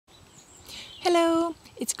Hello,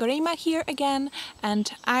 it's Coreyemmah here again,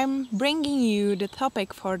 and I'm bringing you the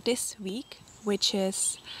topic for this week, which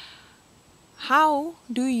is how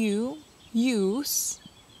does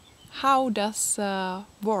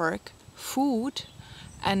work food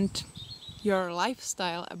and your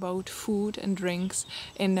lifestyle about food and drinks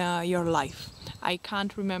in your life. I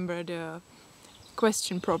can't remember the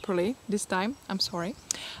question properly this time, I'm sorry.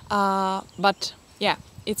 But yeah,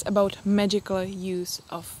 it's about magical use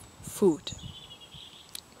of food.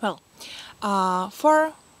 Well,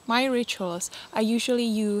 for my rituals, I usually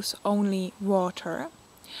use only water,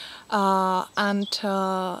 and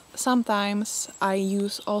sometimes I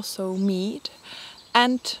use also meat,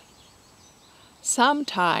 and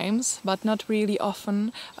sometimes, but not really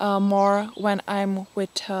often, more when I'm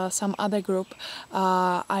with some other group,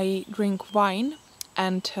 I drink wine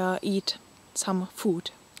and eat some food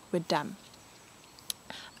with them.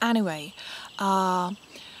 Anyway,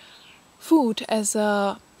 food as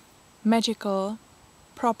a magical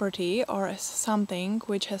property or as something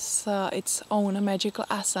which has its own magical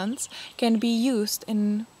essence can be used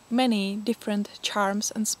in many different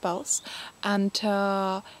charms and spells, and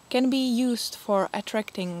can be used for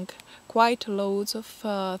attracting quite loads of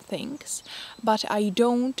things, but I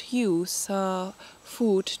don't use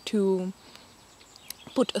food to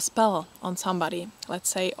put a spell on somebody, let's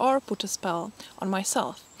say, or put a spell on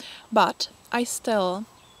myself. But I still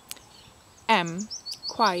am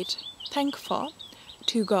quite thankful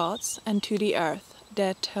to gods and to the earth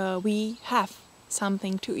that we have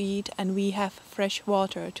something to eat and we have fresh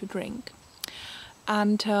water to drink.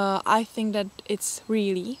 And I think that it's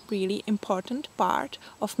really important part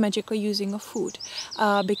of magical using of food,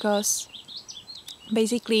 because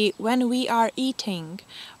basically when we are eating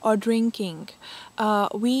or drinking,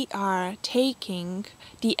 we are taking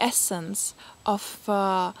the essence of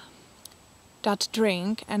that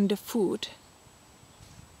drink and the food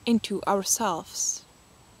into ourselves.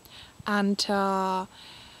 And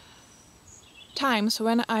times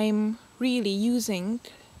when I'm really using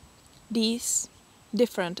these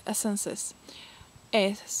different essences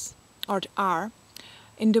are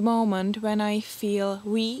in the moment when I feel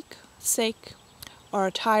weak, sick or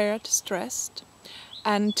tired, stressed,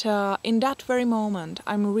 and in that very moment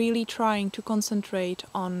I'm really trying to concentrate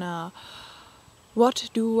on what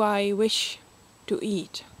do I wish to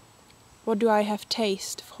eat. What do I have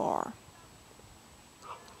taste for?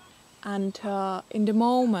 And in the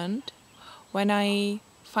moment when I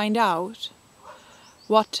find out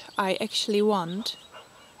what I actually want,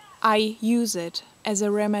 I use it as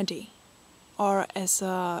a remedy or as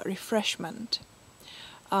a refreshment.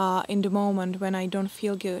 In the moment when I don't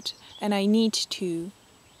feel good and I need to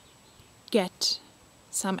get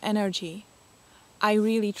some energy, I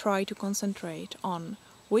really try to concentrate on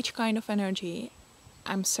which kind of energy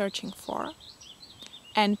I'm searching for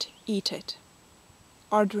and eat it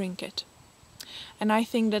or drink it. And I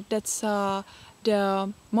think that that's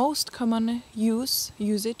the most common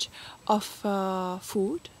usage of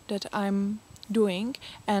food that I'm doing,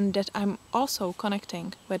 and that I'm also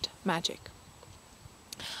connecting with magic.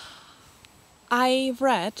 I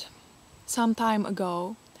read some time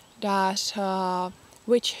ago that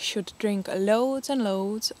witch should drink loads and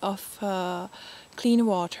loads of clean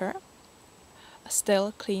water,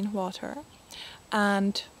 still clean water,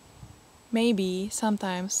 and maybe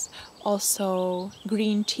sometimes also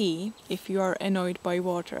green tea if you are annoyed by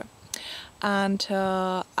water. And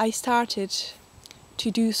I started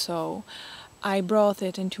to do so. I brought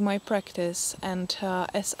it into my practice, and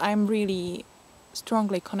as I'm really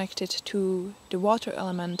strongly connected to the water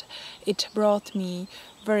element, it brought me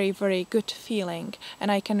very good feeling,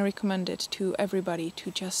 and I can recommend it to everybody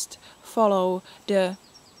to just follow the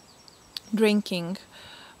drinking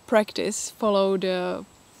practice, follow the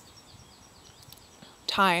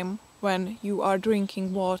time when you are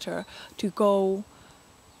drinking water, to go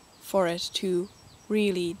for it, to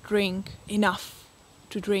really drink enough,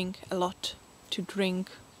 to drink a lot, to drink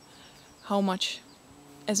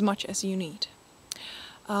as much as you need.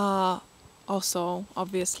 Also,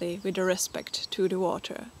 obviously, with the respect to the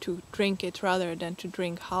water, to drink it rather than to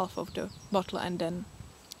drink half of the bottle and then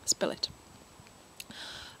spill it.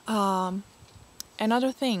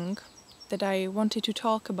 Another thing that I wanted to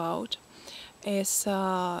talk about is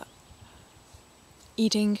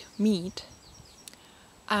eating meat,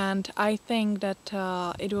 and I think that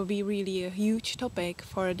it will be really a huge topic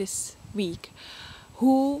for this week.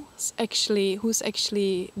 Who's actually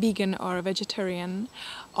vegan or vegetarian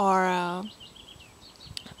or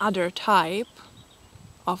other type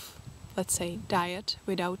of, let's say, diet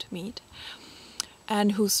without meat,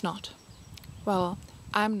 and who's not? Well,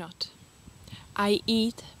 I'm not. I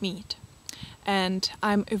eat meat, and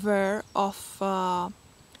I'm aware of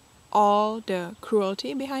all the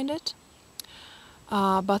cruelty behind it,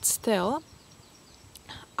 but still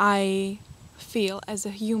I feel as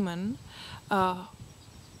a human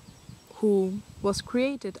who was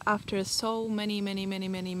created after so many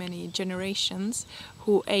generations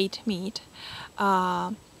who ate meat,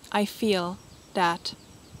 I feel that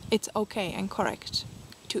it's okay and correct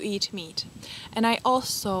to eat meat. And I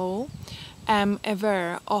also am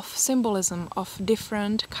aware of symbolism of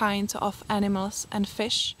different kinds of animals and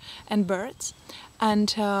fish and birds,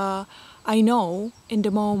 and I know in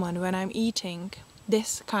the moment when I'm eating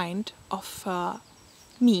this kind of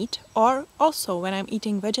meat, or also when I'm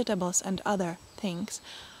eating vegetables and other things,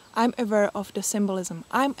 I'm aware of the symbolism.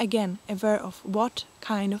 I'm again aware of what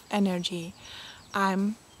kind of energy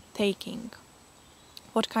I'm taking,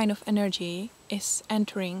 what kind of energy is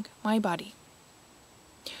entering my body.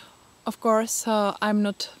 Of course, I'm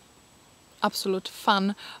not absolute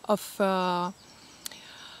fan of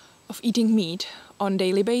eating meat on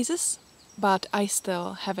daily basis, but I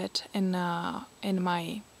still have it in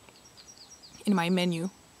my menu,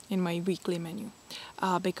 in my weekly menu,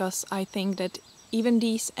 because I think that even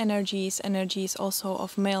these energies also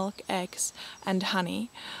of milk, eggs and honey,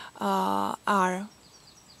 are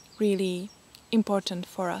really important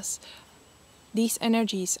for us. These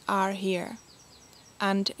energies are here,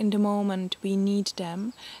 and in the moment we need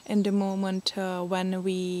them, in the moment when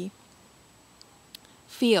we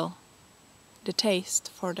feel the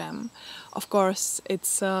taste for them. Of course,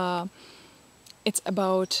 it's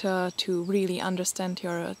about to really understand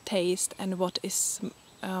your taste and what is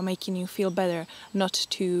making you feel better, not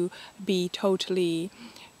to be totally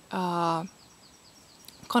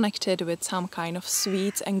connected with some kind of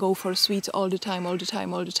sweets and go for sweets all the time.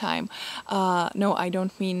 No, I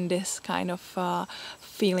don't mean this kind of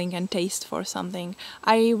feeling and taste for something.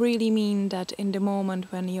 I really mean that in the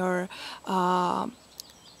moment when your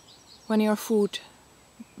food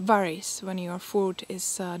varies, when your food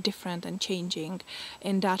is different and changing,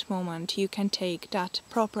 in that moment you can take that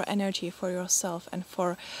proper energy for yourself and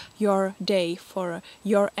for your day, for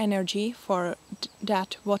your energy, for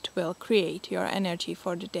that what will create your energy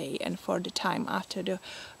for the day and for the time after the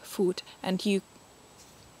food. And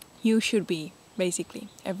you should be basically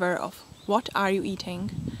aware of what are you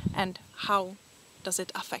eating and how does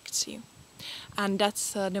it affect you. And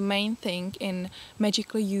that's the main thing in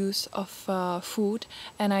magical use of food.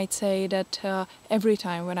 And I'd say that every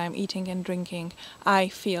time when I'm eating and drinking, I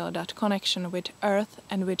feel that connection with earth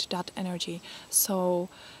and with that energy. So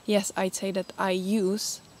yes, I'd say that I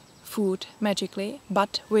use food magically,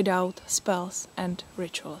 but without spells and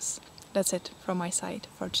rituals. That's it from my side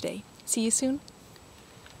for today. See you soon.